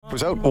I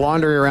was out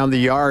wandering around the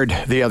yard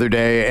the other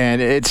day, and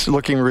it's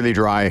looking really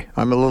dry.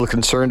 I'm a little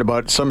concerned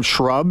about some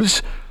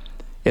shrubs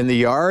in the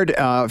yard,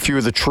 a few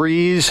of the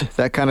trees,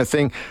 that kind of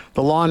thing.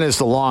 The lawn is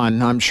the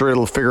lawn. I'm sure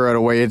it'll figure out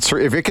a way. If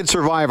it can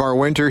survive our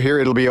winter here,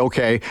 it'll be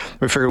okay.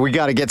 We figured we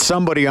got to get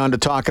somebody on to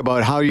talk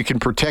about how you can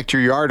protect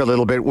your yard a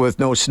little bit with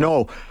no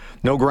snow,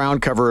 no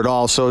ground cover at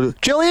all. So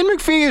Jillian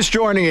MacPhee is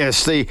joining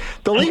us, the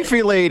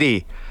Leafy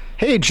lady.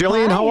 Hey,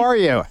 Jillian, Hi. how are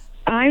you?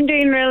 I'm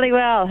doing really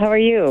well. How are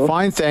you?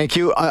 Fine, thank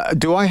you.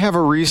 Do I have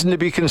a reason to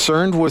be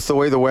concerned with the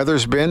way the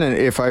weather's been and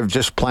if I've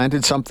just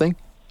planted something?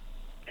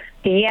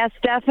 Yes,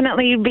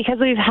 definitely, because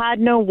we've had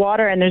no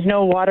water and there's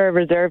no water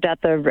reserved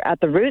at the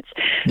roots.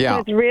 Yeah. So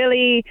it's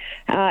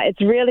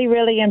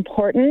really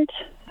important.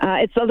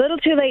 It's a little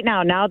too late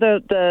now. Now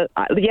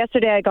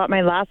yesterday I got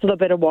my last little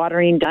bit of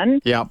watering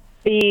done. Yeah.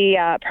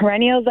 The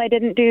perennials I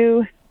didn't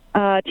do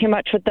too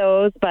much with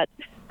those, but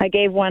I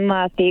gave one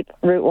last deep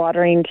root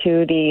watering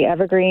to the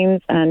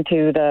evergreens and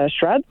to the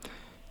shrubs.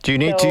 Do you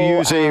need to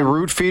use a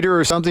root feeder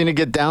or something to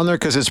get down there?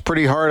 Because it's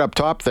pretty hard up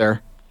top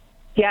there.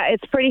 Yeah,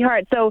 it's pretty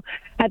hard. So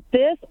at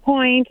this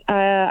point,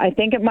 I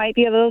think it might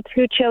be a little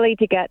too chilly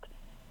to get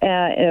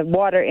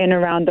water in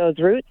around those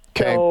roots.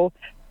 Okay. So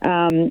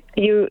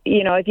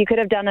you know, if you could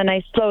have done a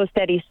nice slow,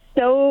 steady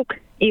soak,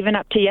 even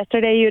up to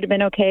yesterday, you'd have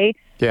been okay.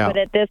 Yeah. But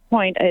at this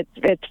point,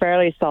 it's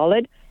fairly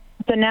solid.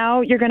 So now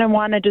you're going to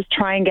want to just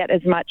try and get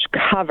as much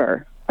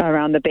cover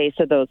around the base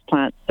of those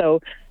plants. So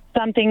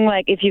something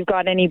like if you've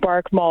got any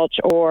bark mulch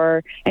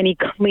or any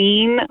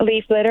clean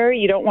leaf litter,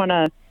 you don't want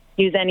to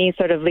use any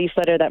sort of leaf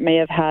litter that may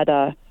have had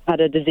a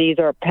disease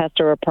or a pest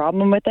or a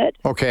problem with it.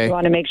 Okay. You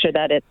want to make sure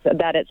that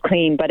it's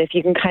clean. But if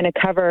you can kind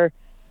of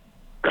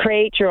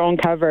create your own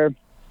cover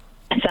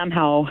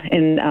somehow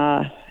in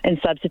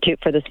substitute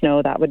for the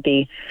snow, that would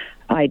be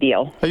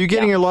ideal. Are you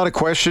getting a lot of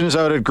questions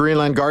out at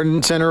Greenland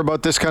Garden Center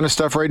about this kind of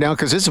stuff right now?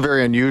 Because it's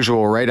very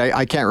unusual, right?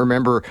 I can't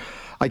remember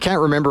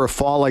a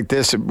fall like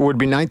this. It would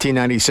be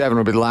 1997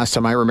 would be the last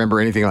time I remember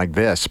anything like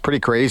this.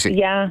 Pretty crazy.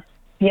 Yeah.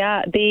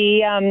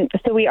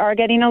 So we are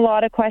getting a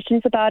lot of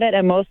questions about it,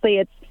 and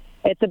mostly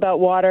it's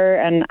about water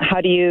and how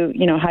do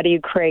you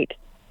create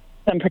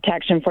some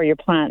protection for your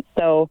plants.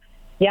 So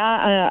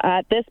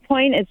at this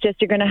point, it's just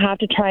you're going to have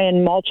to try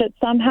and mulch it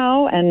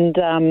somehow,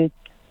 and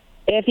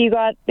if you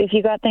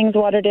got things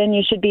watered in,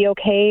 you should be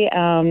okay.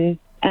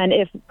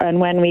 And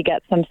when we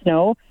get some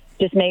snow,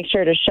 just make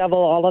sure to shovel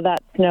all of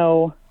that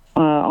snow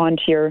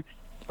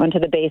onto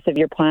the base of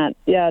your plant.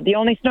 Yeah, the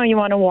only snow you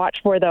want to watch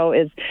for, though,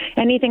 is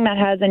anything that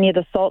has any of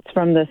the salts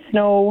from the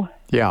snow.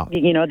 Yeah.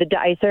 You know, the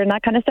de-icer and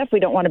that kind of stuff.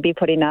 We don't want to be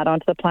putting that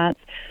onto the plants.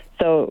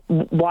 So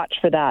watch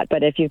for that.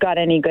 But if you've got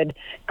any good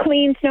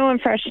clean snow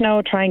and fresh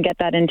snow, try and get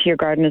that into your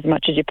garden as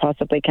much as you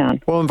possibly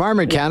can. Well,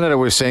 Environment Canada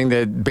was saying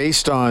that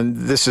based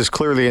on this is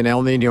clearly an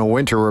El Nino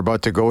winter we're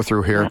about to go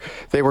through here. Yeah.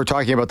 They were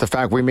talking about the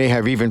fact we may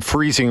have even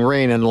freezing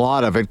rain and a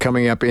lot of it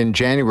coming up in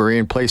January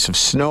in place of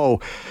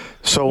snow.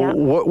 So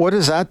what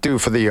does that do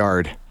for the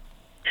yard?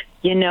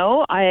 You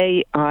know,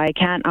 I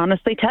can't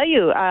honestly tell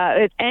you.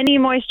 If any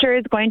moisture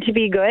is going to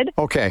be good.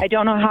 Okay. I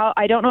don't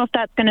know if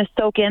that's going to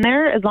soak in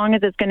there, as long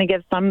as it's going to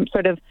give some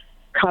sort of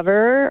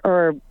cover,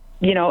 or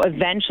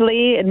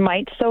eventually it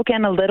might soak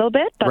in a little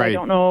bit, but right. I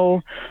don't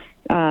know.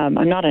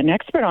 I'm not an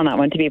expert on that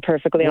one, to be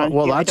perfectly honest.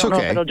 Well, that's I don't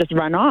okay. know if it'll just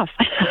run off.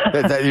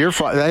 You're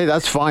fine.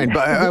 That's fine.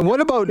 But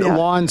what about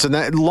lawns?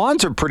 And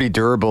lawns are pretty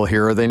durable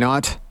here, are they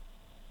not?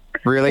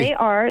 Really? They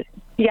are.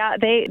 Yeah,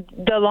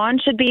 the lawn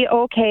should be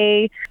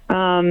okay,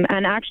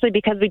 and actually,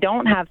 because we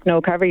don't have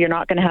snow cover, you're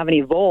not going to have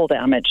any vole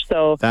damage.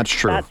 So that's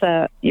true. That's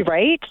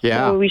right.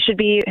 Yeah. So we should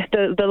be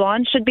the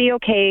lawn should be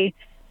okay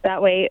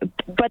that way.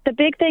 But the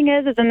big thing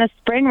is in the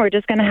spring we're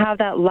just going to have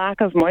that lack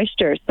of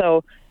moisture.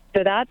 So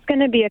that's going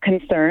to be a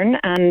concern.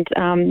 And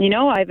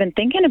I've been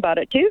thinking about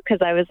it too,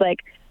 because I was like,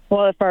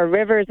 well, if our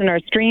rivers and our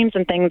streams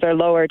and things are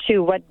lower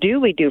too, what do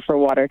we do for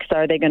water? Because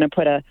are they going to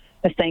put a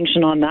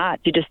sanction on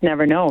that? You just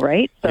never know,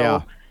 right? So.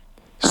 Yeah.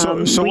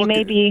 So we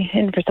may be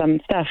in for some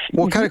stuff.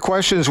 What kind of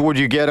questions would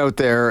you get out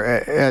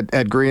there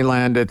at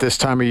Greenland at this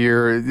time of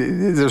year?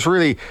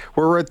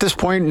 We're at this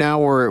point now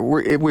where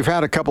we've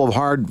had a couple of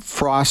hard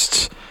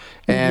frosts,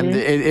 and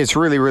it's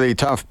really, really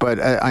tough. But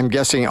I'm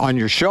guessing on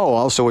your show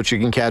also, which you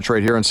can catch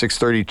right here on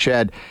 6:30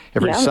 CHED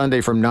every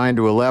Sunday from 9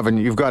 to 11,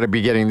 you've got to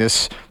be getting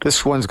this.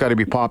 This one's got to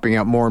be popping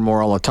up more and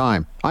more all the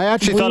time. I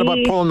actually thought about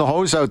pulling the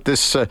hose out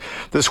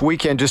this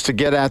weekend just to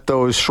get at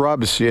those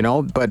shrubs,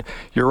 but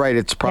you're right,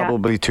 it's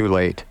probably too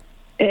late.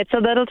 It's a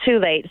little too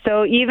late.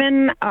 So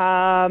even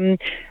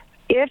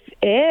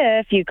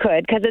if you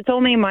could, because it's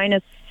only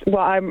minus,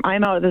 well,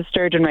 I'm out of the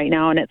sturgeon right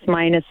now, and it's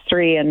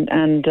 -3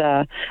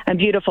 and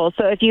beautiful.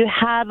 So if you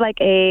had like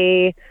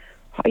a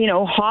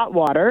hot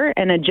water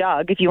and a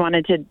jug, if you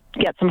wanted to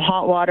get some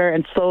hot water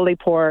and slowly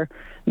pour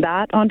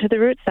that onto the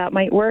roots, that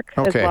might work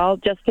as well,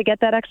 just to get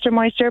that extra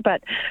moisture.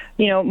 But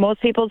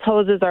most people's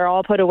hoses are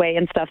all put away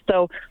and stuff.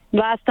 So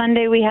last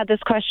Sunday we had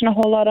this question a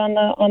whole lot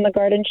on the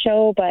garden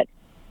show, but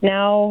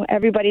now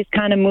everybody's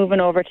kind of moving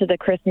over to the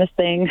Christmas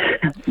thing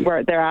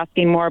where they're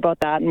asking more about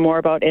that and more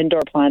about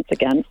indoor plants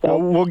again. So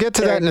well, we'll get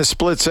to that in a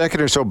split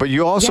second or so, but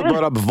you also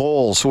brought up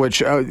voles,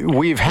 which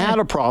we've had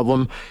a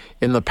problem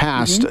in the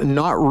past,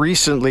 not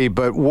recently,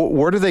 but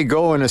where do they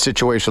go in a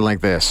situation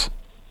like this?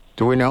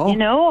 Do we know? You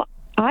know,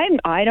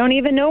 I don't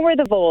even know where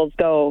the voles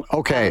go.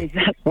 Okay.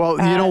 Well,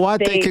 you know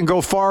what? They can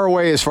go far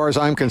away as far as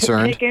I'm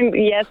concerned.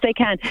 Yes, they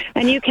can.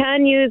 And you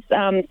can use,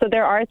 so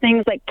there are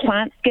things like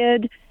plant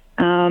skid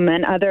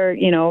and other,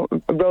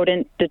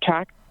 rodent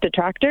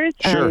detractors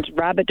and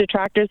rabbit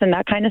detractors and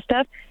that kind of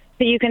stuff.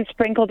 So you can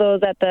sprinkle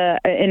those at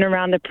in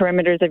around the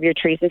perimeters of your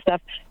trees and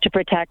stuff to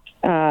protect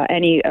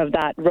any of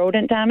that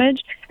rodent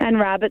damage and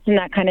rabbits and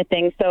that kind of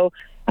thing. So,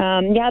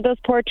 those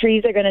poor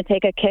trees are going to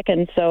take a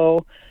kicking.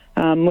 So,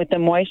 with the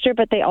moisture,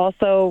 but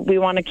we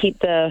want to keep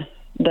the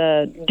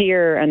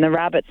deer and the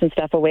rabbits and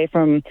stuff away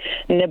from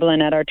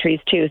nibbling at our trees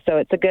too. So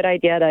it's a good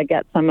idea to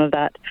get some of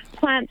that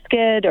plant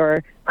skid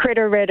or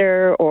critter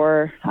ritter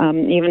or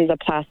even the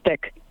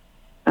plastic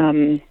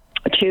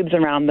tubes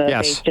around the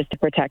base just to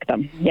protect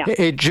them. Yeah.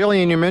 Hey,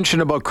 Jillian, you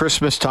mentioned about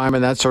Christmas time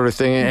and that sort of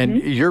thing, and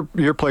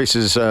your place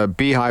is a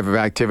beehive of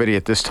activity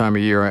at this time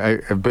of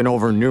year. I've been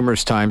over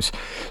numerous times.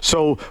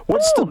 So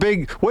what's the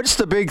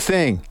big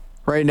thing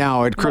right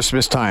now at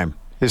Christmas time?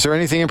 Is there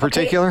anything in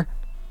particular?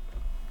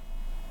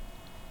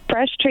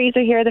 Fresh trees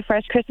are here. The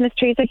fresh Christmas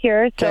trees are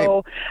here.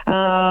 So,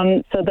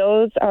 so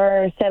those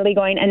are steadily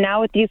going. And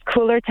now with these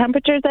cooler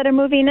temperatures that are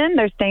moving in,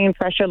 they're staying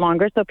fresher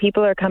longer. So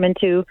people are coming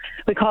to,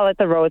 we call it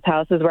the rose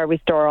houses where we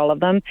store all of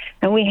them.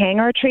 And we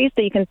hang our trees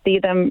so you can see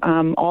them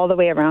all the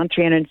way around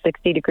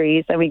 360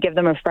 degrees. And we give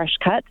them a fresh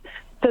cut.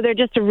 So they're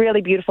just a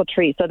really beautiful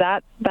tree. So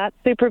that's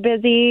super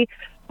busy.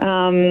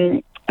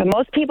 And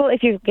most people,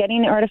 if you're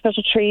getting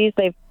artificial trees,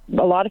 a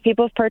lot of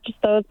people have purchased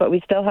those, but we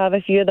still have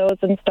a few of those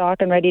in stock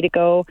and ready to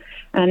go.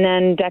 And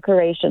then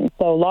decorations.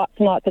 So lots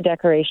and lots of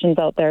decorations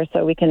out there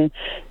so we can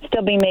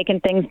still be making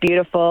things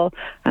beautiful.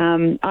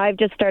 I've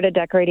just started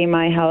decorating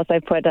my house. I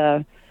put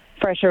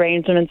fresh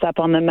arrangements up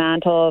on the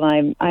mantle,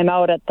 and I'm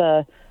out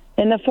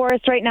in the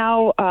forest right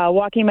now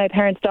walking my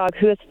parents' dog,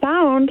 who has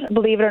found,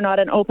 believe it or not,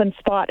 an open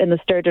spot in the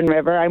Sturgeon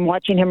River. I'm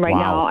watching him right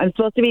now. I'm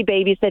supposed to be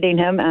babysitting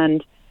him,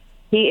 and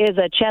he is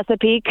a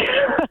Chesapeake,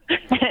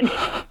 and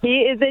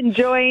he is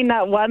enjoying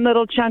that one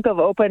little chunk of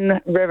open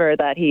river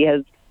that he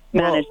has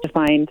managed to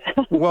find.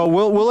 Well,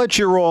 we'll let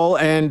you roll,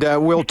 and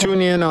we'll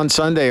tune in on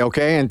Sunday,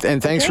 okay? And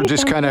thanks for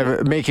just kind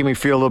of making me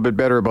feel a little bit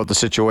better about the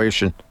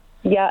situation.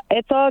 Yeah,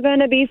 it's all going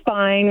to be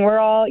fine. We're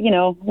all,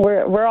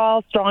 we're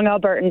all strong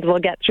Albertans. We'll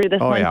get through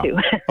this one too.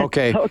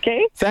 Okay.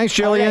 Okay. Thanks,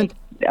 Jillian.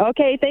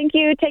 Okay, thank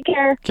you. Take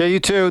care. Okay, you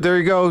too. There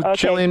you go. Okay.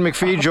 Jillian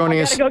MacPhee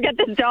joining us. I gotta go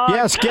get this dog.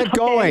 Yes, get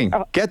going.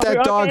 Get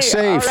that dog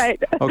safe. All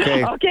right.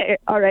 Okay. Okay.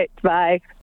 All right. Bye.